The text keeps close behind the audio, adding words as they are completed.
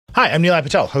Hi, I'm Nilay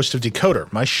Patel, host of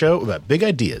Decoder, my show about big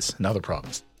ideas and other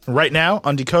problems. Right now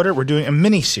on Decoder, we're doing a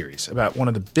mini-series about one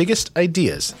of the biggest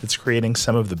ideas that's creating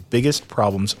some of the biggest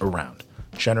problems around,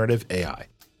 generative AI.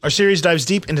 Our series dives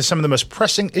deep into some of the most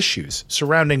pressing issues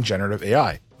surrounding generative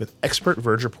AI, with expert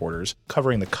Verge reporters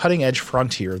covering the cutting-edge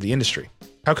frontier of the industry.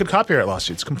 How could copyright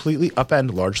lawsuits completely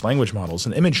upend large language models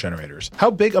and image generators?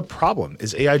 How big a problem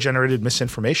is AI-generated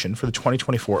misinformation for the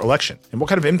 2024 election? And what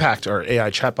kind of impact are AI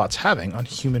chatbots having on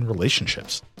human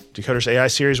relationships? Decoder's AI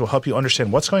series will help you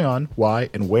understand what's going on,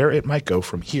 why, and where it might go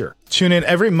from here. Tune in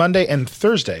every Monday and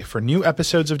Thursday for new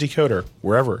episodes of Decoder,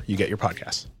 wherever you get your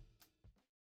podcasts.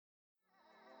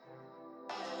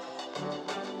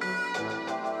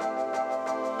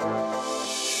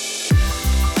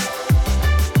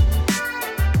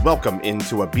 Welcome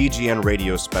into a BGN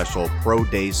Radio Special Pro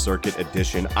Days Circuit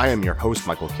Edition. I am your host,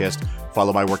 Michael Kist.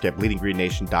 Follow my work at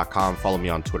bleedinggreennation.com. Follow me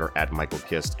on Twitter at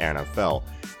MichaelKistNFL.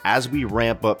 As we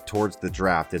ramp up towards the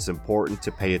draft, it's important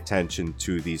to pay attention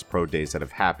to these pro days that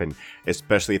have happened,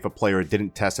 especially if a player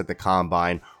didn't test at the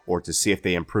combine or to see if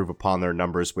they improve upon their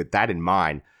numbers. With that in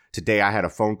mind, today I had a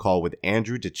phone call with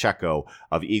Andrew DiCecco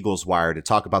of Eagles Wire to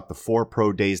talk about the 4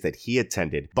 pro days that he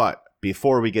attended. But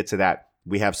before we get to that,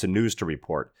 we have some news to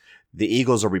report. The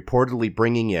Eagles are reportedly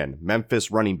bringing in Memphis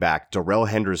running back Darrell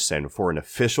Henderson for an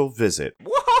official visit.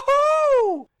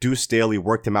 Woohoo! Deuce Staley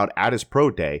worked him out at his pro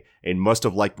day and must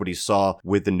have liked what he saw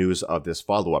with the news of this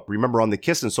follow-up. Remember, on the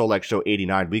Kiss and Solak Show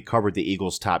 89, we covered the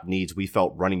Eagles' top needs. We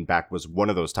felt running back was one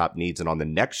of those top needs, and on the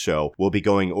next show, we'll be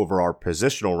going over our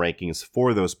positional rankings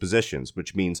for those positions,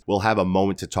 which means we'll have a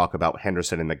moment to talk about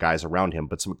Henderson and the guys around him.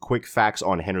 But some quick facts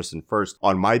on Henderson first.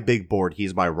 On my big board,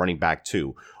 he's my running back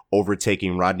 2.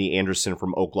 Overtaking Rodney Anderson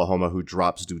from Oklahoma, who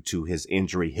drops due to his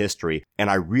injury history. And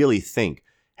I really think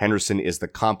Henderson is the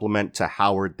complement to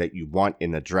Howard that you want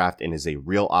in the draft and is a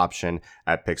real option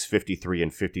at picks 53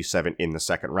 and 57 in the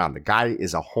second round. The guy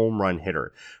is a home run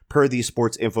hitter. Per the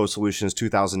Sports Info Solutions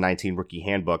 2019 Rookie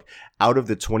Handbook, out of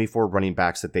the 24 running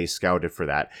backs that they scouted for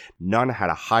that, none had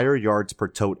a higher yards per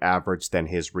tote average than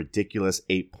his ridiculous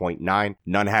 8.9.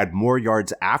 None had more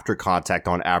yards after contact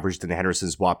on average than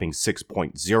Henderson's whopping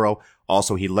 6.0.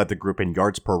 Also, he led the group in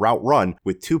yards per route run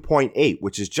with 2.8,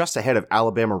 which is just ahead of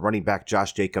Alabama running back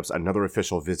Josh Jacobs, another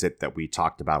official visit that we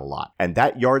talked about a lot. And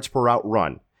that yards per route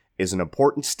run is an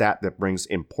important stat that brings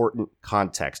important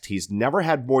context. He's never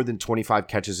had more than 25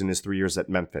 catches in his 3 years at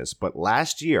Memphis, but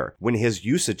last year, when his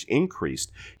usage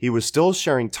increased, he was still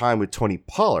sharing time with Tony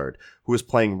Pollard, who was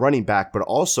playing running back, but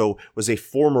also was a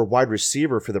former wide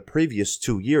receiver for the previous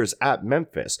 2 years at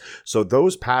Memphis. So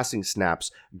those passing snaps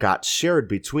got shared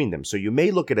between them. So you may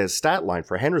look at his stat line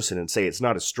for Henderson and say it's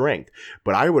not a strength,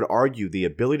 but I would argue the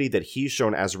ability that he's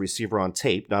shown as a receiver on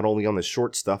tape, not only on the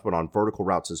short stuff, but on vertical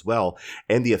routes as well,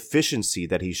 and the efficiency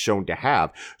that he's shown to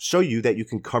have, show you that you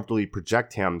can comfortably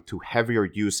project him to heavier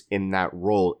use in that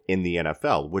role in the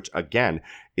NFL, which again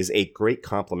is a great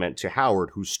compliment to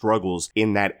Howard, who struggles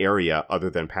in that area other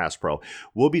than pass pro.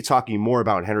 We'll be talking more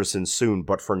about Henderson soon,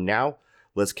 but for now,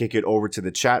 let's kick it over to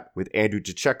the chat with Andrew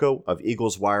DiCecco of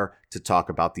Eagles Wire to talk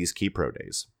about these key pro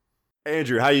days.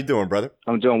 Andrew, how you doing, brother?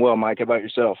 I'm doing well, Mike. How about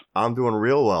yourself? I'm doing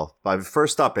real well.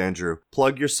 First up, Andrew,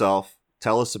 plug yourself.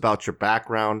 Tell us about your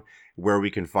background, where we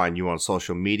can find you on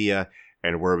social media,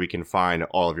 and where we can find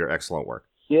all of your excellent work.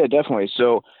 Yeah, definitely.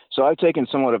 So I've taken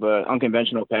somewhat of an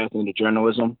unconventional path into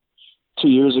journalism. 2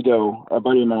 years ago, a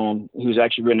buddy of mine, who's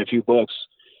actually written a few books,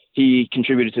 he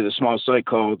contributed to the small site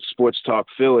called Sports Talk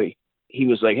Philly. He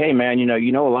was like, hey, man, you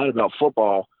know a lot about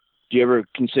football. Do you ever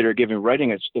consider giving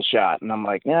writing a shot? And I'm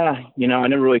like, yeah, I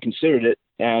never really considered it.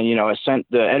 And, I sent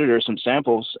the editor some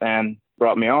samples and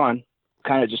brought me on.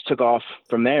 Kind of just took off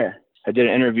from there. I did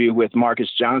an interview with Marcus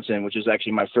Johnson, which is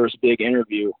actually my first big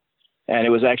interview. And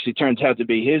it was actually turns out to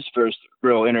be his first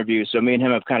real interview. So me and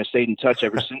him have kind of stayed in touch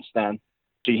ever since then.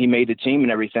 He made the team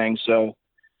and everything. So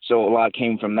a lot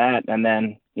came from that. And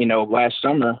then, last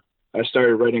summer, I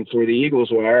started writing for the Eagles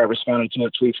Wire. I responded to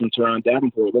a tweet from Teron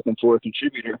Davenport looking for a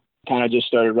contributor. Kind of just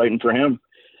started writing for him.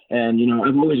 And,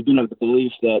 I've always been of the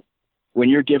belief that when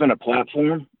you're given a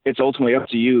platform, it's ultimately up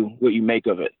to you what you make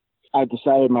of it. I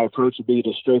decided my approach would be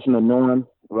to stray from the norm,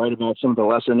 write about some of the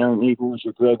lesser-known Eagles,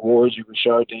 your Greg Wards, your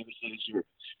Rashard Davises, your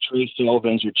Trey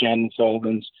Sullivans, your Chandon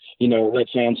Sullivans, let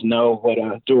fans know what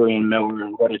a Dorian Miller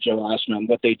and what a Joe Osman,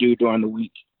 what they do during the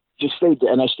week. I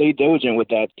stayed diligent with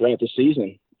that throughout the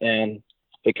season, and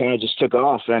it kind of just took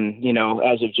off. And,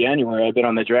 as of January, I've been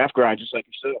on the draft grind just like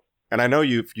yourself. And I know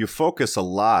you focus a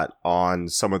lot on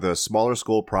some of the smaller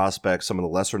school prospects, some of the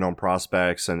lesser known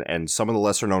prospects, and some of the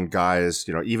lesser known guys,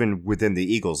 even within the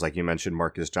Eagles, like you mentioned,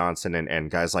 Marcus Johnson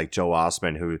and guys like Joe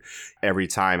Osman, who every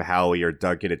time Howie or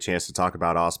Doug get a chance to talk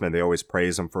about Osman, they always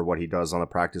praise him for what he does on the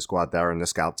practice squad there and the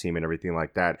scout team and everything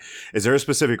like that. Is there a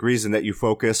specific reason that you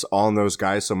focus on those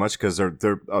guys so much? Because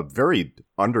they're a very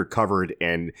undercovered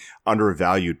and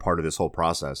undervalued part of this whole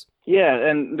process. Yeah,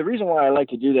 and the reason why I like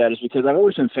to do that is because I've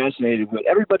always been fascinated with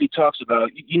everybody talks about,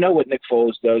 what Nick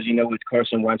Foles does, what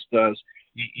Carson Wentz does.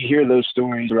 You hear those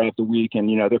stories throughout the week, and,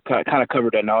 they're kind of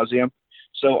covered ad nauseum.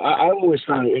 So I always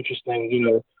found it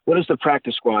interesting, what is the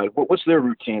practice squad? What's their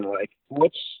routine like?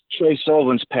 What's Trey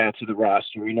Sullivan's path to the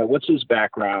roster? What's his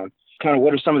background? Kind of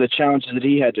what are some of the challenges that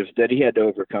he had to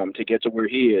overcome to get to where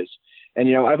he is? And,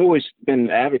 I've always been an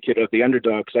advocate of the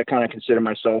underdog because I kind of consider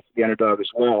myself the underdog as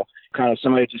well. Kind of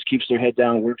somebody that just keeps their head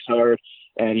down, works hard,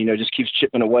 and, just keeps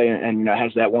chipping away and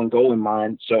has that one goal in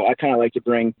mind. So I kind of like to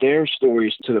bring their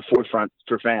stories to the forefront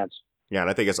for fans. Yeah, and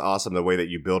I think it's awesome the way that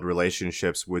you build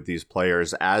relationships with these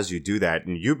players as you do that.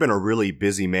 And you've been a really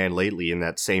busy man lately in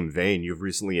that same vein. You've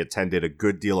recently attended a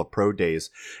good deal of pro days.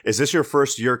 Is this your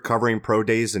first year covering pro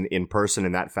days in person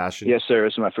in that fashion? Yes, sir.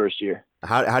 This is my first year.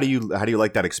 How do you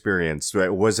like that experience?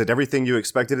 Was it everything you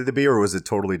expected it to be, or was it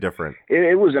totally different?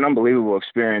 It was an unbelievable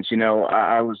experience.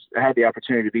 I had the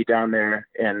opportunity to be down there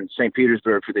in St.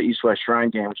 Petersburg for the East-West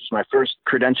Shrine game, which was my first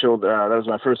credentialed. That was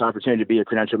my first opportunity to be a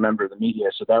credentialed member of the media.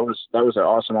 So that was an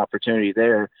awesome opportunity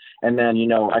there. And then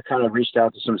I kind of reached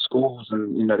out to some schools,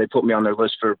 and they put me on their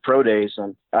list for pro days,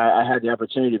 and I had the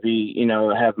opportunity to be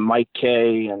have Mike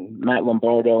Kay and Matt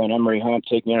Lombardo and Emery Hunt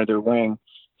take me under their wing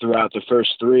throughout the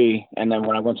first three. And then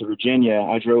when I went to Virginia,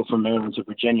 I drove from Maryland to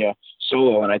Virginia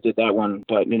solo, and I did that one.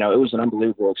 But, it was an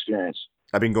unbelievable experience.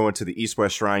 I've been going to the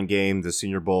East-West Shrine game, the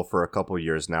Senior Bowl, for a couple of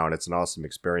years now, and it's an awesome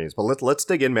experience. But let's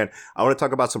dig in, man. I want to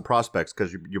talk about some prospects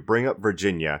because you bring up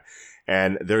Virginia,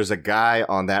 and there's a guy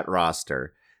on that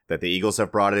roster that the Eagles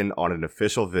have brought in on an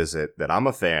official visit that I'm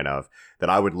a fan of, that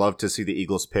I would love to see the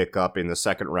Eagles pick up in the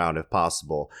second round if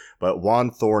possible. But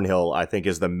Juan Thornhill, I think,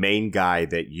 is the main guy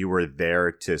that you were there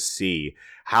to see.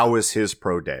 How was his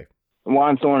pro day?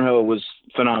 Juan Thornhill was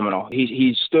phenomenal.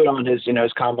 He stood on his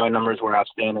combine numbers were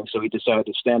outstanding, so he decided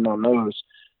to stand on those.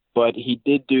 But he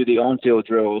did do the on-field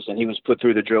drills, and he was put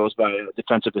through the drills by a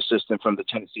defensive assistant from the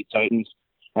Tennessee Titans.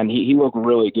 And he looked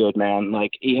really good, man.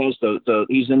 Like he has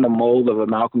he's in the mold of a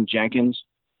Malcolm Jenkins.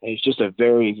 And he's just a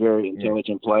very, very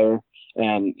intelligent player.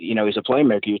 And, he's a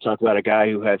playmaker. You talk about a guy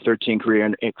who had 13 career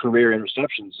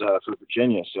interceptions for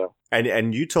Virginia. So.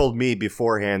 And you told me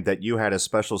beforehand that you had a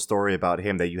special story about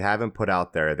him that you haven't put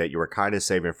out there that you were kind of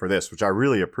saving for this, which I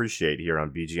really appreciate here on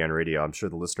BGN Radio. I'm sure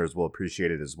the listeners will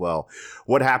appreciate it as well.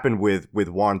 What happened with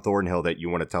Juan Thornhill that you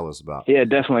want to tell us about? Yeah,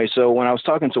 definitely. So when I was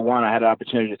talking to Juan, I had an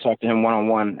opportunity to talk to him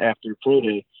one-on-one after pro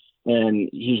day. And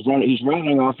he's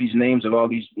rattling off these names of all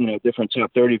these, different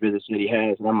top 30 visits that he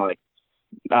has. And I'm like,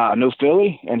 no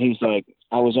Philly? And he's like,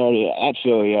 I was already at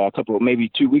Philly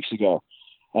maybe 2 weeks ago.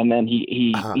 And then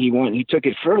he took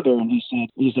it further, and he's like,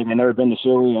 I've never been to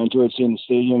Philly. I enjoyed seeing the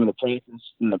stadium and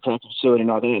the practice facility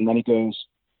and all that. And then he goes,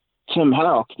 Tim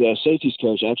Houck, the safeties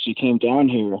coach, actually came down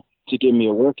here to give me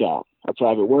a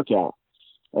private workout.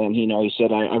 And, he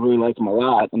said, I really like him a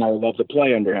lot, and I would love to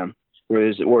play under him.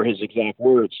 Were his exact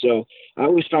words. So I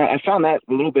found that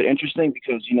a little bit interesting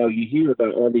because, you hear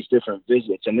about all these different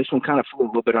visits, and this one kind of flew a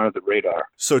little bit under the radar.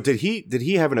 So did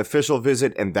he have an official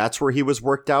visit and that's where he was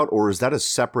worked out, or is that a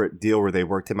separate deal where they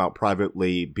worked him out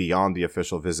privately beyond the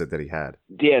official visit that he had?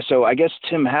 Yeah, so I guess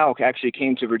Tim Houck actually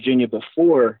came to Virginia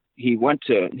before he went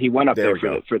up there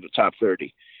for the top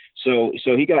 30. So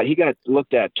he got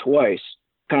looked at twice.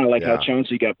 Kind of like how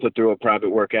Chauncey got put through a private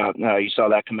workout. You saw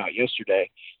that come out yesterday.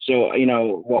 So,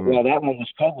 while that one was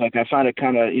public, I found it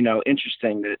kind of,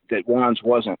 interesting that Juan's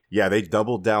wasn't. Yeah, they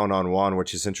doubled down on Juan,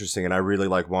 which is interesting. And I really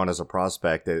like Juan as a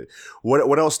prospect.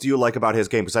 What else do you like about his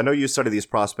game? Because I know you study these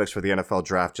prospects for the NFL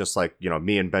draft, just like,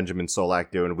 me and Benjamin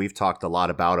Solak do. And we've talked a lot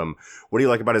about him. What do you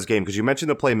like about his game? Because you mentioned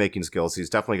the playmaking skills. He's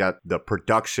definitely got the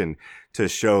production to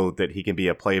show that he can be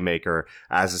a playmaker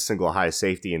as a single high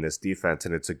safety in this defense.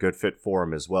 And it's a good fit for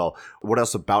him as well. What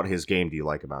else about his game do you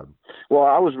like about him? Well,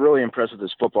 I was really impressed with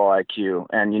his football IQ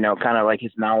and, kind of like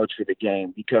his knowledge for the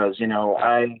game because,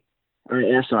 I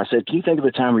asked him, I said, can you think of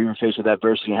a time where you were faced with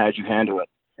adversity and how did you handle it?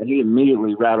 And he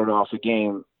immediately rattled off a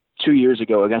game 2 years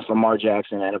ago against Lamar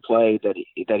Jackson and a play that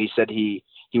he said he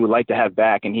would like to have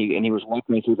back. And he was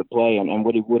walking me through the play and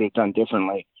what he would have done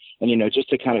differently. And, just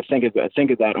to kind of think of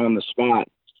that on the spot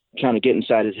kind of get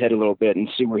inside his head a little bit and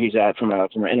see where he's at from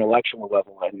an intellectual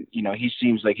level. And, he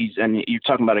seems like and you're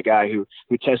talking about a guy who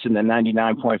tested in the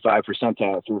 99.5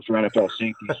 percentile for NFL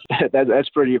safeties. That's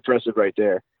pretty impressive right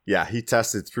there. Yeah, he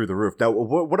tested through the roof. Now,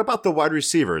 what about the wide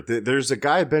receiver? There's a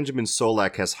guy Benjamin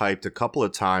Solak has hyped a couple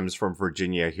of times from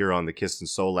Virginia here on the Kist and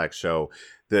Solak show,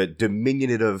 the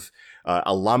diminutive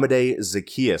Olamide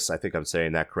Zaccheaus. I think I'm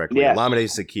saying that correctly. Yes. Olamide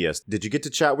Zaccheaus. Did you get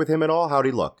to chat with him at all? How'd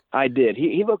he look? I did.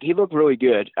 He looked really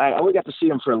good. I only got to see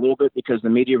him for a little bit because the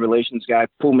media relations guy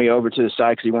pulled me over to the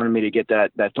side because he wanted me to get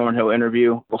that Thornhill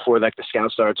interview before the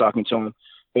scouts started talking to him.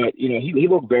 But he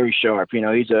looked very sharp.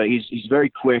 He's very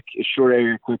quick. His short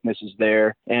area quickness is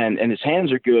there, and his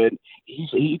hands are good.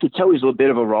 You could tell he's a little bit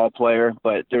of a raw player,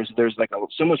 but there's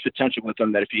so much potential with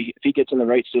him that if he gets in the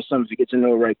right system, if he gets into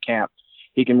the right camp,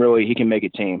 he can make a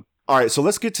team. All right, so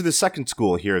let's get to the second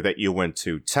school here that you went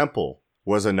to. Temple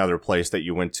was another place that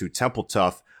you went to. Temple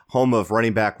Tough, home of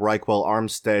running back Raekwell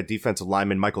Armstead, defensive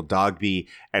lineman Michael Dogby,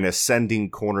 and ascending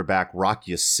cornerback Rock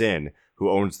Ya-Sin, who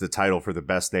owns the title for the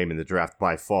best name in the draft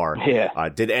by far. Yeah.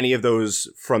 Did any of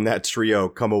those from that trio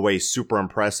come away super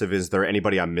impressive? Is there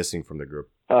anybody I'm missing from the group?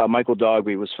 Michael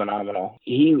Dogby was phenomenal.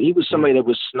 He was somebody that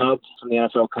was snubbed from the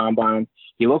NFL Combine.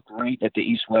 He looked great at the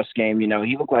East-West game.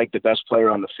 He looked like the best player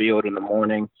on the field in the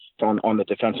morning on the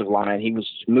defensive line. He was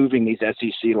moving these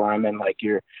SEC linemen like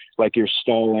your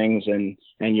Stallings and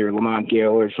your Lamont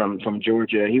Gaylord from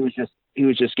Georgia. He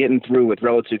was just getting through with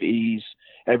relative ease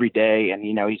every day, and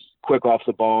he's quick off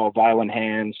the ball, violent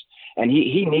hands, and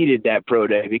he needed that pro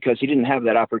day because he didn't have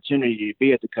that opportunity to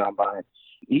be at the Combine.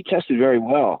 He tested very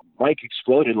well. Mike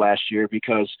exploded last year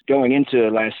because going into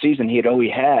last season, he had only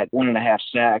had 1.5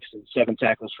 sacks and 7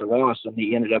 tackles for loss, and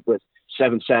he ended up with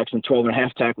 7 sacks and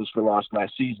 12.5 tackles for loss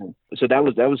last season. So that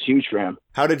was huge for him.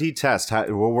 How did he test? What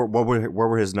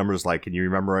were his numbers like? Can you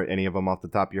remember any of them off the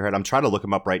top of your head? I'm trying to look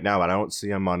him up right now, but I don't see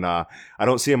him on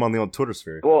the old Twitter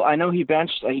sphere. Well, I know he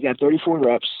benched. He got 34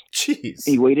 reps. Jeez.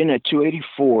 He weighed in at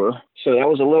 284, so that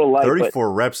was a little light.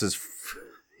 34 reps is.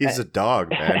 He's a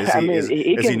dog, man.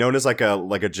 Is he known as like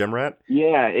a gym rat?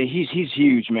 Yeah, he's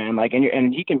huge, man.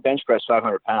 And he can bench press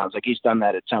 500 pounds. He's done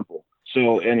that at Temple.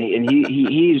 So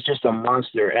he's just a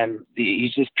monster, and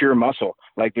he's just pure muscle.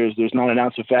 There's not an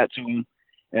ounce of fat to him,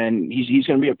 and he's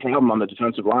going to be a problem on the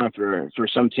defensive line for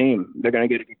some team. They're going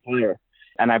to get a good player,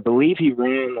 and I believe he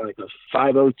ran a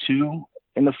 5.02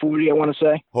 in the 40, I want to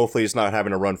say. Hopefully he's not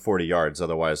having to run 40 yards.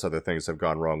 Otherwise, other things have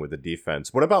gone wrong with the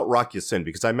defense. What about Rock Ya-Sin?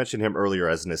 Because I mentioned him earlier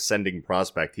as an ascending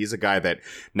prospect. He's a guy that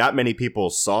not many people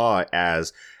saw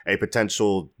as a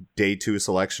potential day 2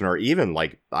 selection, or even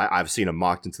I've seen him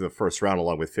mocked into the first round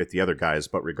along with 50 other guys.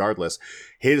 But regardless,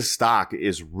 his stock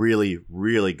is really,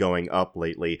 really going up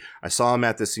lately. I saw him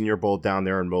at the Senior Bowl down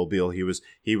there in Mobile.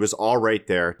 He was all right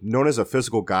there. Known as a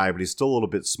physical guy, but he's still a little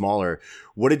bit smaller.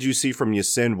 What did you see from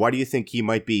Ya-Sin? Why do you think he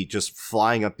might be just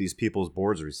flying up these people's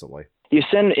boards recently?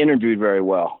 Ya-Sin interviewed very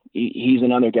well. He's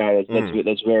another guy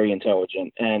that's very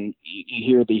intelligent, and you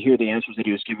hear the answers that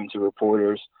he was giving to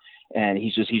reporters. And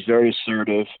he's very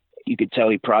assertive. You could tell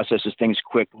he processes things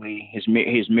quickly. His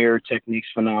mirror technique's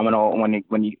phenomenal.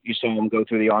 When you saw him go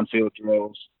through the on-field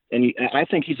drills, and I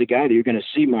think he's a guy that you're going to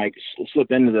see Mike slip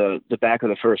into the back of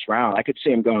the first round. I could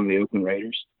see him going to the Oakland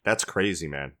Raiders. That's crazy,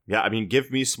 man. Yeah, I mean,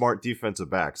 give me smart defensive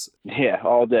backs. Yeah,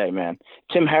 all day, man.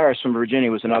 Tim Harris from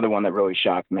Virginia was another one that really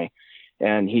shocked me,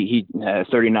 and he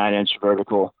 39-inch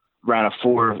vertical, ran a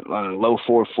low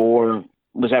 4.4.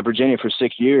 Was at Virginia for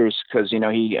 6 years because,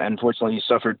 he unfortunately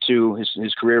suffered 2.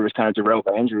 His career was kind of derailed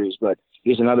by injuries, but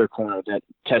he's another corner that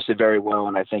tested very well,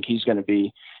 and I think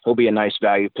he'll be a nice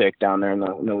value pick down there in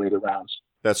the later rounds.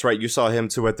 That's right. You saw him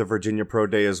too at the Virginia Pro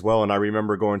Day as well. And I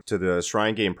remember going to the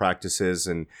Shrine Game practices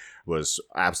and was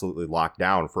absolutely locked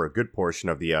down for a good portion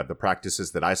of the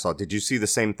practices that I saw. Did you see the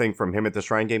same thing from him at the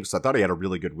Shrine Game? Because I thought he had a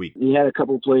really good week. He had a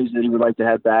couple of plays that he would like to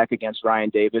have back against Ryan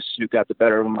Davis, who got the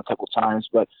better of him a couple of times.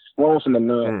 But more often than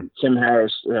not, Tim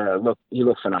Harris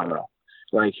looked phenomenal.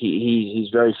 He's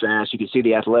very fast. You can see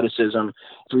the athleticism.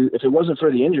 If it wasn't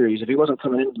for the injuries, if he wasn't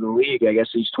coming into the league, I guess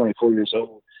he's 24 years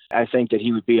old. I think that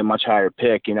he would be a much higher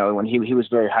pick. When he was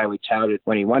very highly touted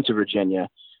when he went to Virginia.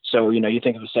 So, you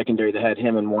think of a secondary that had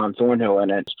him and Juan Thornhill,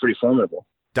 and it's pretty formidable.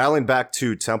 Dialing back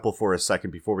to Temple for a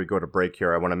second before we go to break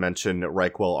here, I want to mention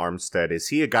Raekwell Armstead. Is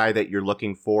he a guy that you're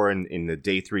looking for in the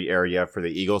day 3 area for the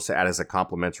Eagles to add as a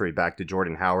complimentary back to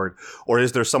Jordan Howard? Or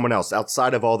is there someone else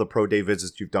outside of all the pro day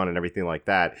visits you've done and everything like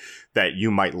that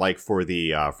you might like for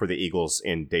the Eagles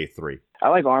in day 3? I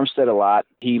like Armstead a lot.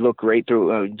 He looked great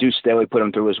through Deuce Staley put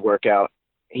him through his workout.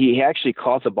 he actually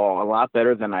caught the ball a lot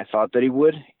better than I thought that he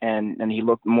would, and he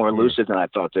looked more elusive than I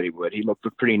thought that he would. He looked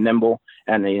pretty nimble,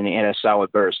 and he had a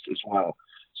solid burst as well.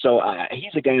 So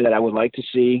he's a guy that I would like to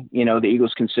see, the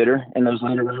Eagles consider in those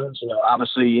later rounds.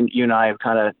 Obviously you and I have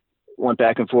kind of went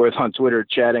back and forth on Twitter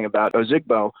chatting about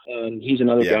Ozigbo, and he's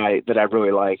another guy that I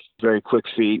really like. Very quick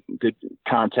feet, good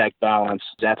contact balance,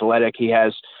 he's athletic.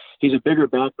 He's a bigger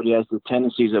back, but he has the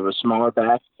tendencies of a smaller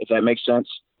back, if that makes sense.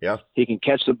 Yeah. He can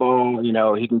catch the ball,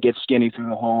 he can get skinny through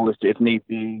the hole if need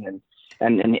be.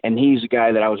 And he's a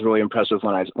guy that I was really impressed with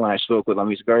when I spoke with him.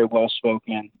 He's very well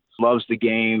spoken, loves the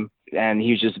game, and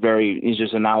he's just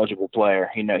a knowledgeable player.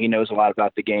 He knows a lot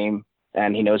about the game,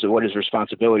 and he knows what his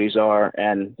responsibilities are.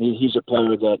 And he's a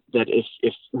player that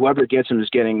if whoever gets him is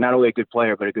getting not only a good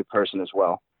player, but a good person as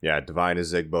well. Yeah, Devine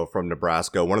Ozigbo from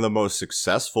Nebraska, one of the most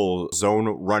successful zone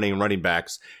running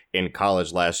backs in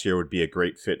college last year, would be a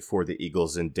great fit for the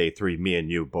Eagles in day 3. Me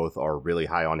and you both are really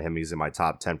high on him. He's in my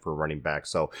top 10 for running back.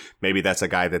 So maybe that's a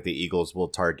guy that the Eagles will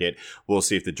target. We'll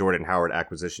see if the Jordan Howard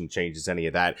acquisition changes any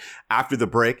of that. After the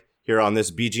break, here on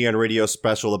this BGN radio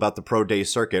special about the Pro Day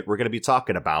circuit, we're going to be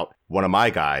talking about one of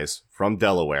my guys from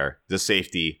Delaware, the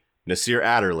safety, Nasir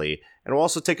Adderley, and we'll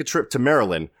also take a trip to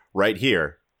Maryland right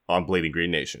here on Bleeding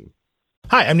Green Nation.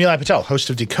 Hi, I'm Nilay Patel, host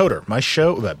of Decoder, my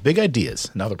show about big ideas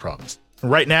and other problems.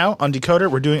 Right now on Decoder,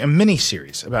 we're doing a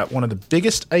mini-series about one of the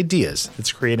biggest ideas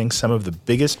that's creating some of the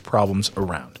biggest problems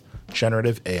around,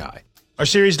 generative AI. Our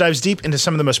series dives deep into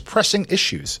some of the most pressing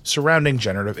issues surrounding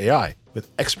generative AI, with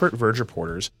expert Verge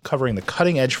reporters covering the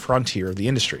cutting-edge frontier of the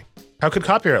industry. How could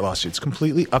copyright lawsuits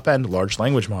completely upend large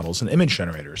language models and image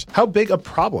generators? How big a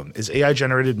problem is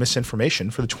AI-generated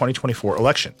misinformation for the 2024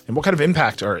 election? And what kind of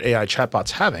impact are AI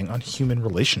chatbots having on human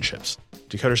relationships?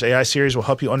 Decoder's AI series will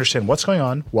help you understand what's going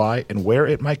on, why, and where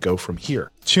it might go from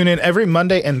here. Tune in every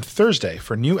Monday and Thursday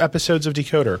for new episodes of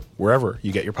Decoder, wherever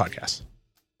you get your podcasts.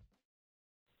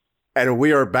 And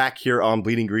we are back here on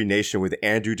Bleeding Green Nation with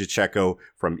Andrew DiCecco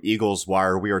from Eagles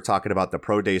Wire. We are talking about the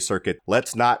Pro Day circuit.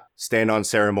 Let's not stand on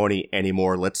ceremony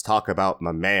anymore. Let's talk about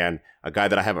my man, a guy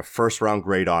that I have a first-round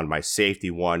grade on, my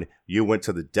safety one. You went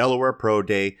to the Delaware Pro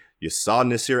Day. You saw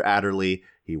Nasir Adderley.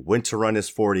 He went to run his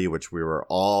 40, which we were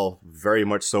all very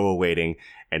much so awaiting,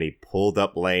 and he pulled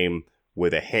up lame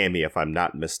with a hammy, if I'm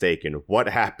not mistaken. What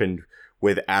happened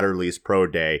with Adderley's Pro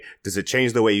Day? Does it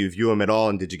change the way you view him at all,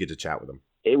 and did you get to chat with him?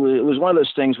 It was one of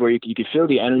those things where you could feel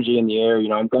the energy in the air.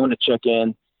 I'm going to check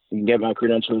in and get my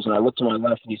credentials, and I look to my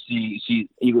left and you see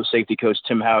Eagles safety coach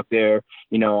Tim Houck there.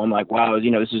 I'm like, wow,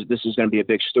 this is going to be a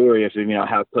big story if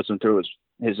Houck puts him through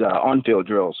his on-field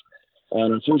drills.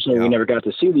 And unfortunately, we never got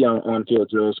to see the on-field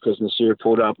drills because Nasir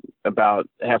pulled up about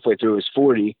halfway through his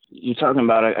 40. You're talking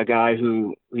about a guy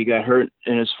who he got hurt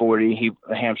in his 40,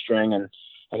 a hamstring, and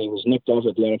he was nicked off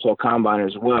at the NFL Combine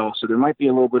as well. So there might be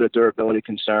a little bit of durability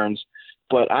concerns.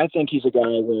 But I think he's a guy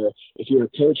where if you're a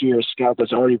coach or you're a scout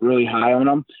that's already really high on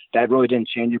him, that really didn't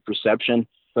change your perception.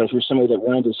 But if you're somebody that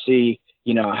wanted to see,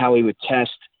 how he would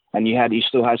test and you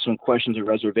still had some questions or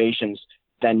reservations,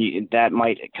 then that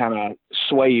might kind of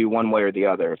sway you one way or the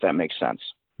other, if that makes sense.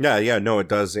 Yeah, no, it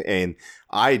does. And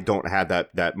I don't have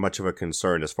that much of a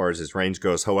concern as far as his range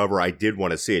goes. However, I did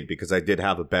want to see it because I did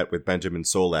have a bet with Benjamin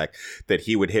Solak that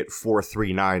he would hit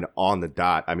 4.39 on the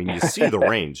dot. I mean, you see the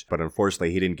range, but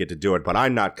unfortunately he didn't get to do it. But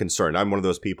I'm not concerned. I'm one of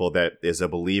those people that is a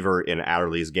believer in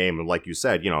Adderley's game. And like you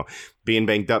said, being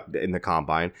banged up in the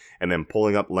combine and then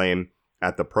pulling up lame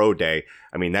at the Pro Day,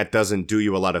 I mean, that doesn't do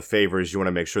you a lot of favors. You want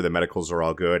to make sure the medicals are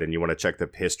all good, and you want to check the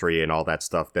history and all that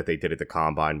stuff that they did at the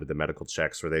Combine with the medical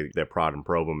checks where they prod and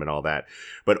probe them and all that.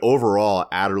 But overall,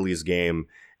 Adderley's game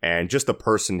and just the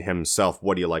person himself,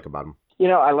 what do you like about him?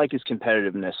 I like his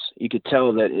competitiveness. You could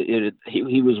tell that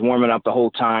he was warming up the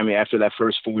whole time after that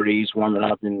first 40. He's warming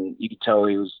up, and you could tell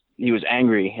he was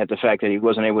angry at the fact that he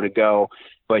wasn't able to go,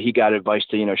 but he got advice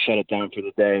to shut it down for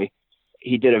the day.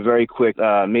 He did a very quick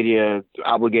media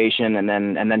obligation, and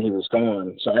then he was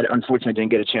gone. So I unfortunately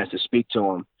didn't get a chance to speak to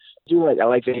him. I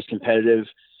like that he's competitive,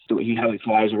 how he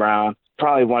flies around.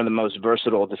 Probably one of the most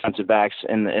versatile defensive backs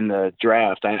in the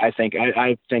draft. I think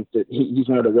that he's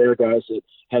one of the rare guys that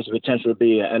has the potential to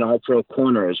be an all-pro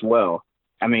corner as well.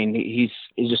 I mean, he's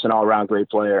just an all-around great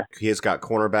player. He has got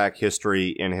cornerback history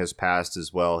in his past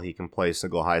as well. He can play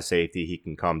single high safety. He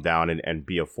can come down and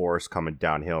be a force coming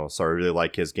downhill. So I really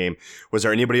like his game. Was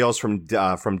there anybody else from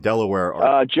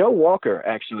Delaware? Joe Walker,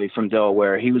 actually, from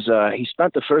Delaware. He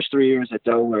spent the first 3 years at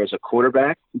Delaware as a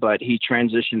quarterback, but he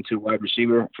transitioned to wide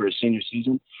receiver for his senior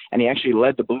season, and he actually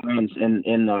led the Bulldogs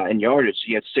in yardage.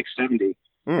 He had 670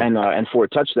 and 4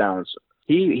 touchdowns.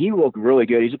 He looked really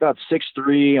good. He's about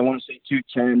 6'3", I want to say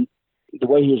 210. the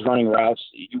way he was running routes,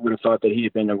 you would have thought that he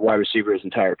had been a wide receiver his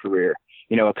entire career.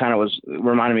 You know, it kind of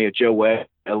reminded me of Joe Webb,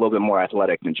 a little bit more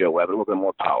athletic than Joe Webb, a little bit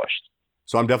more polished.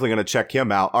 So I'm definitely going to check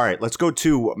him out. All right, let's go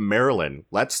to Maryland.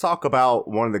 Let's talk about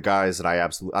one of the guys that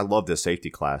I love this safety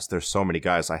class. There's so many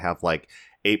guys. I have like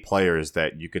 8 players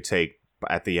that you could take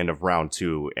at the end of round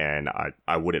 2, and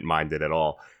I wouldn't mind it at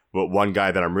all. But one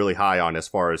guy that I'm really high on as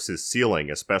far as his ceiling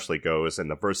especially goes,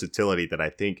 and the versatility that I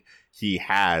think he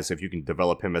has if you can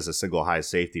develop him as a single high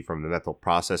safety from the mental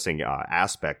processing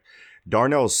aspect,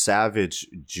 Darnell Savage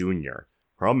Jr.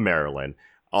 from Maryland.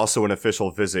 Also an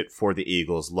official visit for the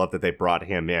Eagles. Love that they brought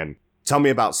him in. Tell me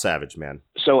about Savage, man.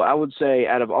 So I would say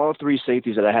out of all 3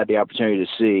 safeties that I had the opportunity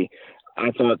to see,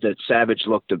 I thought that Savage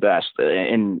looked the best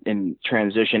in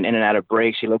transition, in and out of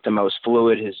breaks. He looked the most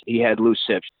fluid. He had loose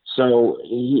hips. So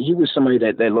he was somebody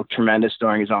that looked tremendous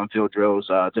during his on-field drills.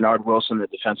 Denard Wilson, the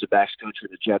defensive backs coach for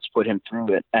the Jets, put him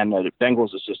through it, and the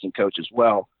Bengals assistant coach as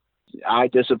well. Eye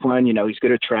discipline, he's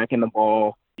good at tracking the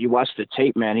ball. You watch the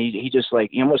tape, man, he just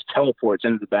he almost teleports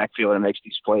into the backfield and makes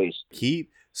these plays. He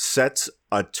sets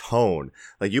a tone.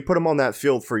 Like, you put him on that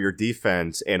field for your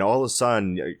defense, and all of a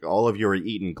sudden, all of you are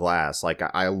eating glass. Like,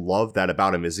 I love that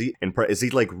about him. Is he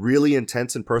like really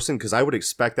intense in person? Because I would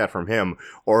expect that from him.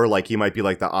 Or like he might be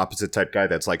like the opposite type guy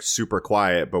that's like super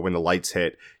quiet, but when the lights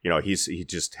hit, he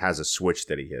just has a switch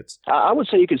that he hits. I would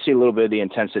say you could see a little bit of the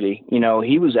intensity.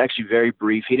 He was actually very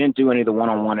brief. He didn't do any of the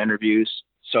one-on-one interviews,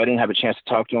 so I didn't have a chance to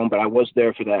talk to him. But I was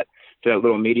there for that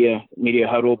little media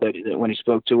huddle that when he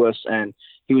spoke to us, and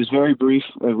he was very brief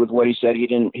with what he said. He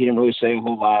didn't really say a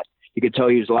whole lot. You could tell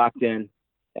he was locked in,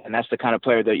 and that's the kind of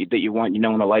player that you want.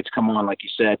 When the lights come on, like you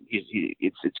said,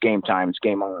 it's game time. It's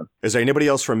game on. Is there anybody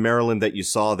else from Maryland that you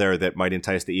saw there that might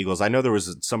entice the Eagles? I know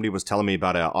somebody was telling me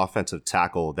about an offensive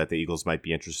tackle that the Eagles might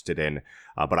be interested in,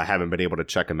 but I haven't been able to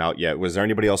check him out yet. Was there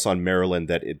anybody else on Maryland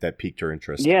that piqued your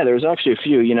interest? Yeah, there was actually a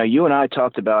few. You and I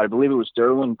talked about, I believe it was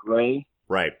Derwin Gray.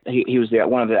 Right. He was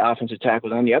one of the offensive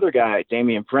tackles. And the other guy,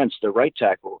 Damian Prince, the right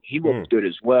tackle, he looked good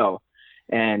as well.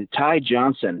 And Ty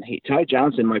Johnson is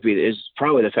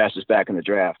probably the fastest back in the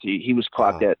draft. He was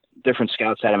clocked at different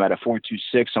scouts had him at a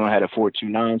 4.26, someone had a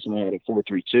 4.29, someone had a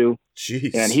 4.32.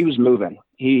 Jeez. And he was moving.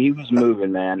 He was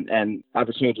moving, man. And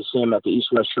opportunity to see him at the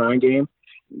East-West Shrine game.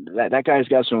 That guy's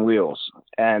got some wheels.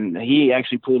 And he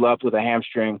actually pulled up with a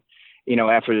hamstring,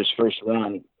 after his first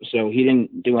run. So he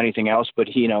didn't do anything else, but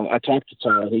I talked to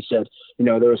Ty, and he said,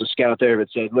 there was a scout there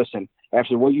that said, listen,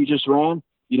 after what you just ran,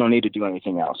 you don't need to do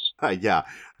anything else. Yeah.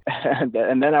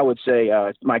 And then I would say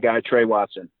my guy, Trey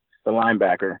Watson, the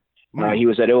linebacker. He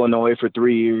was at Illinois for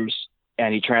 3 years,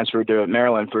 and he transferred to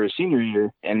Maryland for his senior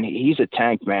year, and he's a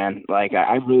tank, man. Like,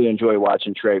 I really enjoy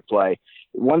watching Trey play.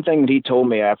 One thing that he told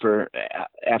me after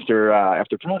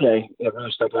pro day that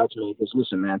really stuck out to me was,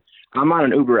 listen, man, I'm not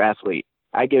an uber athlete.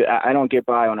 I don't get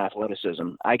by on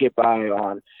athleticism. I get by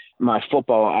on my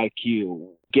football IQ.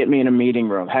 Get me in a meeting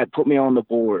room, put me on the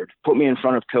board, put me in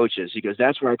front of coaches. He goes,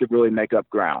 that's where I could really make up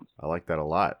ground. I like that a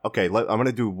lot. Okay, I'm going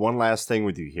to do one last thing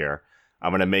with you here.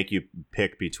 I'm going to make you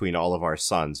pick between all of our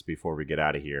sons before we get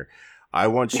out of here. I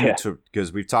want you to,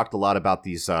 because we've talked a lot about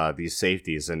these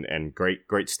safeties and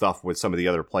great stuff with some of the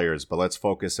other players, but let's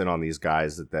focus in on these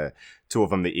guys that the 2 of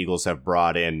them the Eagles have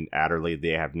brought in. Adderley,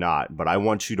 they have not. But I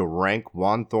want you to rank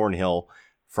Juan Thornhill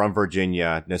from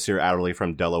Virginia, Nasir Adderley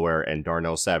from Delaware, and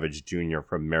Darnell Savage Jr.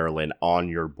 from Maryland on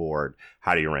your board.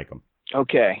 How do you rank them?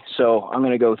 Okay, so I'm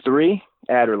going to go 3,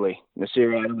 Adderley.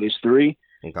 Nasir Adderley's 3.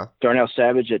 Okay. Darnell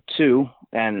Savage at 2,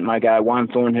 and my guy Juan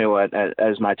Thornhill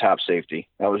as my top safety.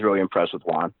 I was really impressed with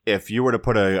Juan. If you were to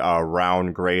put a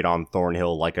round grade on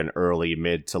Thornhill, like an early,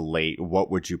 mid to late, what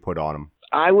would you put on him?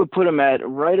 I would put him at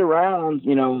right around,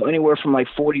 anywhere from like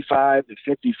 45 to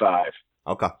 55.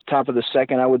 Okay. Top of the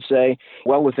second, I would say.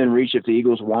 Well within reach if the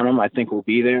Eagles want him. I think we'll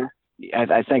be there.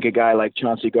 I think a guy like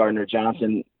Chauncey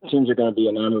Gardner-Johnson, teams are going to be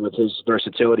enamored with his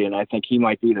versatility, and I think he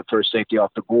might be the first safety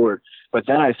off the board. But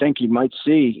then I think you might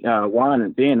see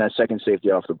Juan being that second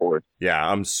safety off the board. Yeah,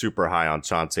 I'm super high on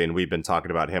Chauncey, and we've been talking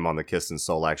about him on the Kist and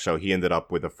Solak show. He ended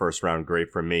up with a first-round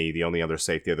grade for me, the only other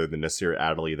safety other than Nasir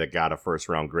Adderley that got a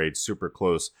first-round grade, super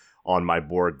close on my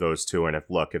board, those two. And if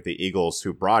the Eagles,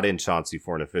 who brought in Chauncey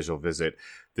for an official visit,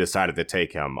 decided to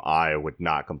take him, I would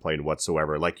not complain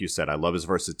whatsoever. Like you said, I love his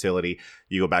versatility.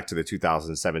 You go back to the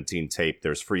 2017 tape,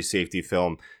 there's free safety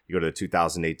film. You go to the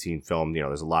 2018 film,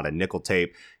 there's a lot of nickel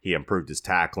tape. He improved his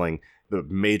tackling. The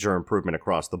major improvement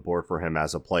across the board for him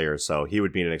as a player. So he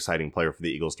would be an exciting player for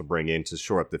the Eagles to bring in to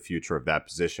shore up the future of that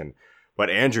position. But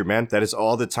Andrew, man, that is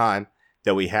all the time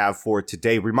that we have for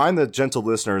today. Remind the gentle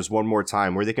listeners one more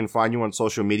time where they can find you on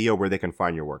social media, where they can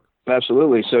find your work.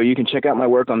 Absolutely. So you can check out my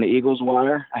work on the Eagles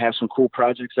Wire. I have some cool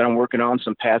projects that I'm working on,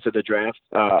 some Path of the Draft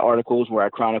articles where I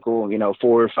chronicle, 4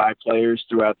 or 5 players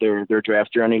throughout their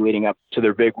draft journey leading up to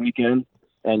their big weekend.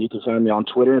 And you can find me on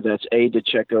Twitter. That's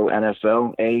ADicecco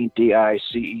NFL,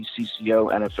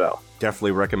 ADICECCO NFL.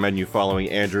 Definitely recommend you following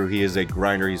Andrew. He is a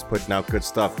grinder. He's putting out good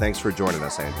stuff. Thanks for joining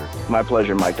us, Andrew. My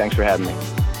pleasure, Mike. Thanks for having me.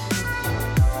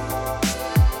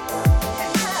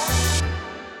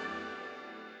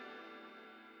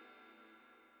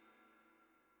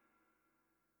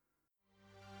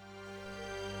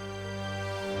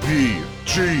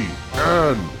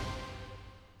 BGN.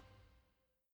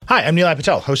 Hi, I'm Nilay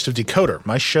Patel, host of Decoder,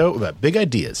 my show about big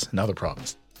ideas and other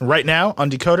problems. Right now on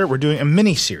Decoder, we're doing a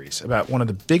mini-series about one of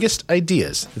the biggest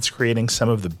ideas that's creating some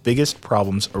of the biggest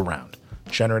problems around,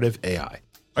 generative AI.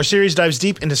 Our series dives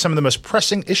deep into some of the most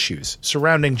pressing issues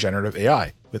surrounding generative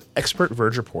AI, with expert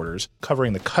Verge reporters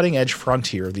covering the cutting-edge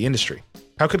frontier of the industry.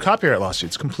 How could copyright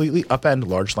lawsuits completely upend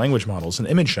large language models and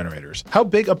image generators? How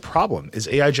big a problem is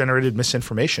AI-generated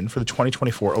misinformation for the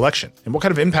 2024 election? And what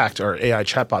kind of impact are AI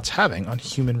chatbots having on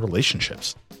human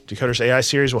relationships? Decoder's AI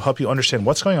series will help you understand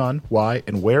what's going on, why,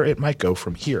 and where it might go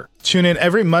from here. Tune in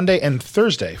every Monday and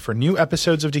Thursday for new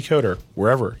episodes of Decoder,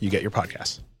 wherever you get your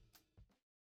podcasts.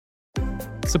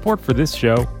 Support for this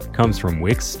show comes from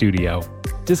Wix Studio.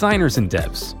 Designers and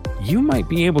devs, you might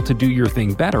be able to do your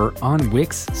thing better on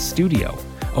Wix Studio,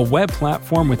 a web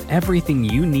platform with everything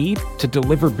you need to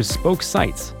deliver bespoke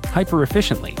sites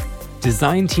hyper-efficiently.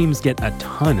 Design teams get a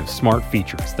ton of smart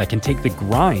features that can take the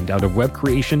grind out of web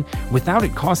creation without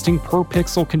it costing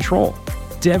per-pixel control.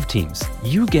 Dev teams,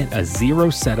 you get a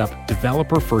zero-setup,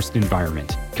 developer-first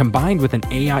environment, combined with an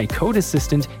AI code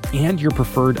assistant and your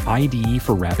preferred IDE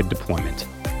for rapid deployment.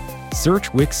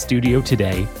 Search Wix Studio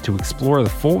today to explore the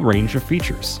full range of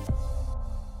features.